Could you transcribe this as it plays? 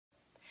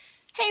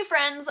Hey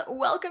friends,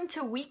 welcome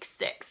to week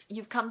 6.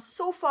 You've come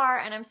so far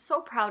and I'm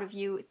so proud of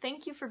you.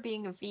 Thank you for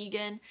being a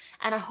vegan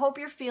and I hope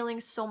you're feeling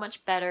so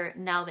much better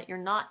now that you're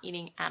not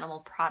eating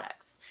animal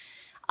products.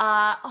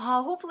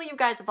 Hopefully you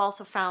guys have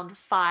also found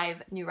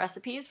 5 new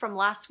recipes from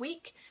last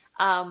week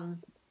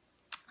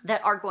that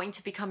are going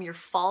to become your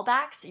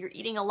fallbacks. You're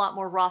eating a lot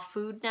more raw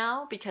food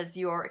now because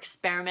you're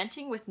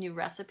experimenting with new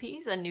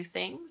recipes and new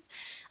things.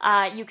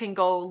 You can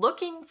go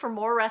looking for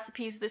more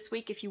recipes this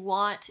week if you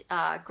want.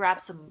 Grab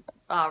some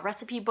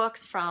recipe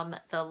books from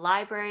the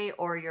library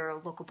or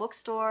your local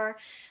bookstore.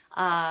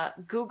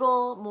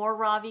 Google more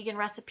raw vegan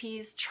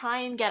recipes. Try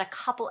and get a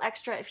couple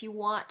extra if you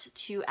want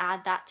to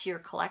add that to your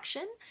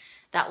collection.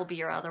 That will be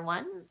your other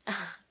one.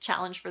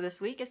 Challenge for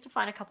this week is to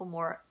find a couple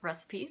more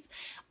recipes.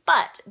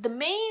 But the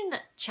main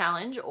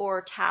challenge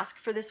or task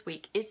for this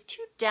week is to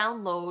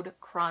download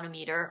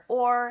Cronometer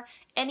or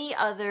any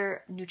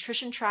other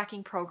nutrition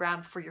tracking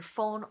program for your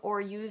phone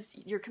or use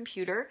your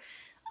computer.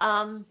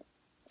 The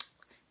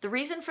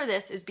reason for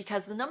this is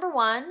because the number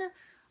one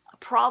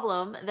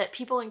problem that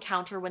people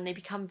encounter when they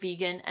become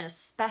vegan, and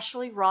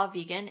especially raw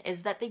vegan,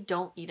 is that they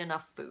don't eat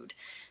enough food.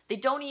 They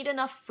don't eat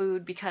enough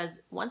food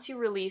because once you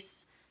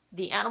release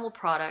the animal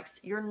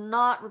products, you're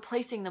not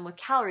replacing them with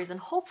calories.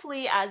 And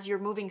hopefully as you're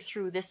moving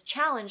through this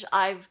challenge,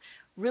 I've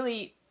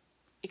really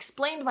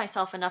explained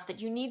myself enough that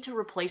you need to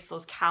replace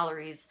those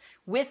calories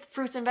with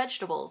fruits and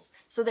vegetables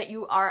so that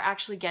you are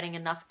actually getting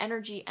enough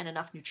energy and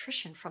enough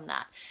nutrition from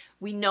that.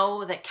 We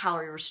know that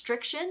calorie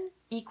restriction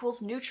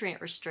equals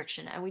nutrient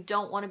restriction, and we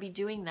don't want to be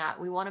doing that.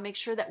 We want to make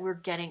sure that we're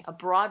getting a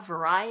broad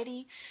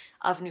variety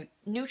of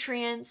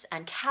nutrients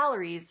and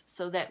calories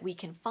so that we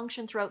can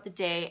function throughout the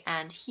day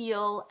and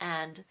heal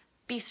and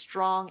be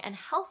strong and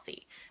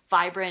healthy,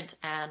 vibrant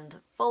and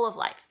full of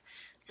life.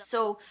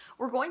 So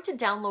we're going to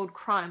download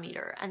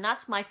Cronometer, and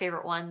that's my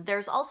favorite one.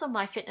 There's also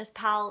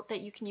MyFitnessPal that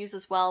you can use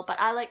as well, but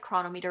I like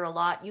Cronometer a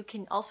lot. You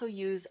can also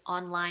use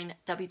online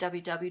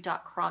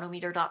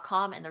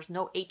www.cronometer.com, and there's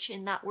no H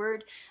in that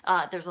word.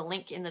 There's a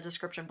link in the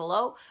description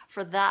below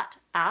for that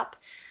app.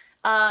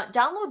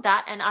 Download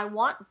that, and I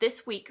want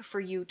this week for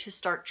you to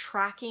start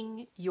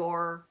tracking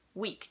your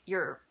week,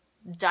 your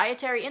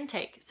dietary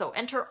intake. So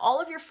enter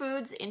all of your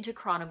foods into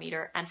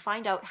Cronometer and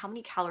find out how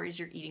many calories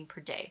you're eating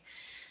per day.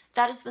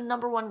 That is the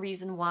number one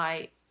reason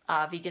why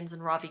vegans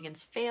and raw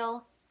vegans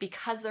fail,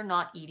 because they're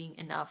not eating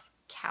enough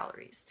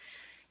calories.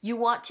 You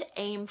want to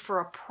aim for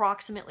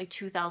approximately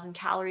 2,000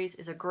 calories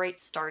is a great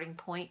starting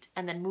point,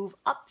 and then move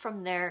up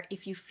from there.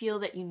 If you feel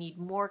that you need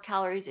more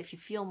calories, if you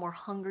feel more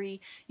hungry,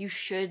 you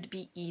should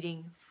be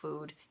eating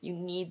food. You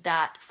need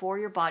that for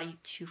your body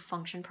to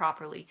function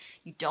properly.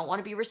 You don't want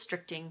to be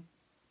restricting.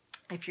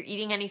 If you're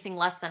eating anything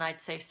less than,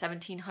 I'd say,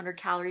 1,700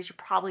 calories, you're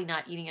probably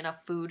not eating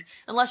enough food,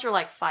 unless you're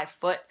like 5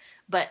 foot,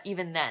 but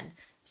even then,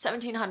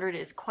 1,700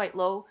 is quite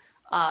low.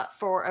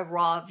 For a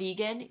raw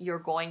vegan, you're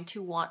going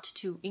to want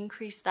to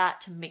increase that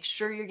to make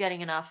sure you're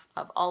getting enough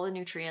of all the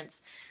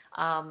nutrients,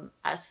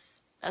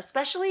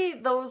 especially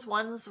those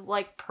ones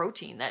like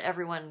protein that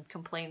everyone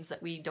complains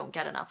that we don't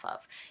get enough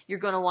of. You're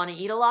going to want to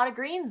eat a lot of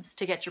greens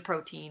to get your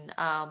protein.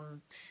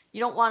 You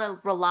don't want to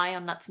rely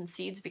on nuts and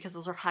seeds because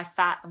those are high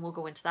fat, and we'll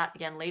go into that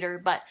again later,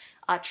 but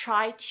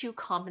try to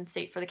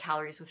compensate for the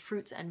calories with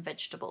fruits and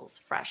vegetables,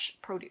 fresh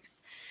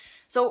produce.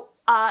 So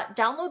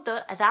download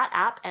that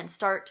app and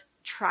start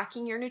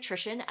tracking your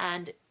nutrition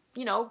and,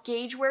 you know,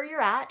 gauge where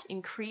you're at,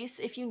 increase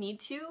if you need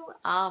to.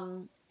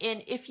 And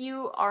if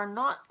you are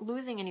not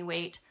losing any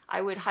weight,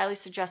 I would highly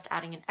suggest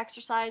adding an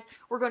exercise.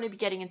 We're going to be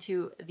getting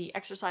into the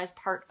exercise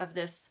part of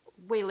this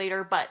way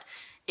later, but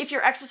if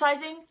you're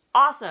exercising,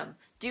 awesome,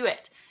 do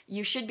it.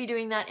 You should be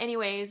doing that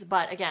anyways,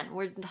 but again,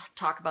 we'll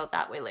talk about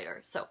that way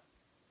later. So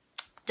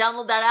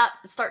download that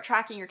app, start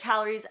tracking your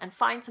calories, and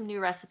find some new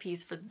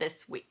recipes for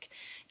this week.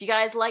 If you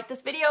guys like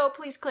this video,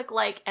 please click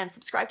like and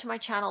subscribe to my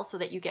channel so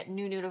that you get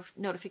new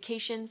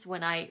notifications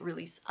when I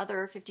release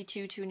other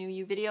 52 new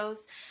you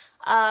videos.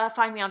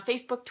 Find me on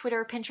Facebook,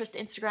 Twitter, Pinterest,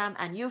 Instagram,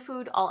 and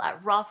YouFood, all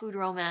at Raw Food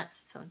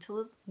Romance. So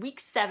until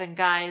week 7,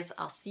 guys,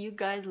 I'll see you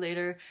guys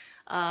later.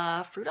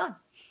 Fruit on.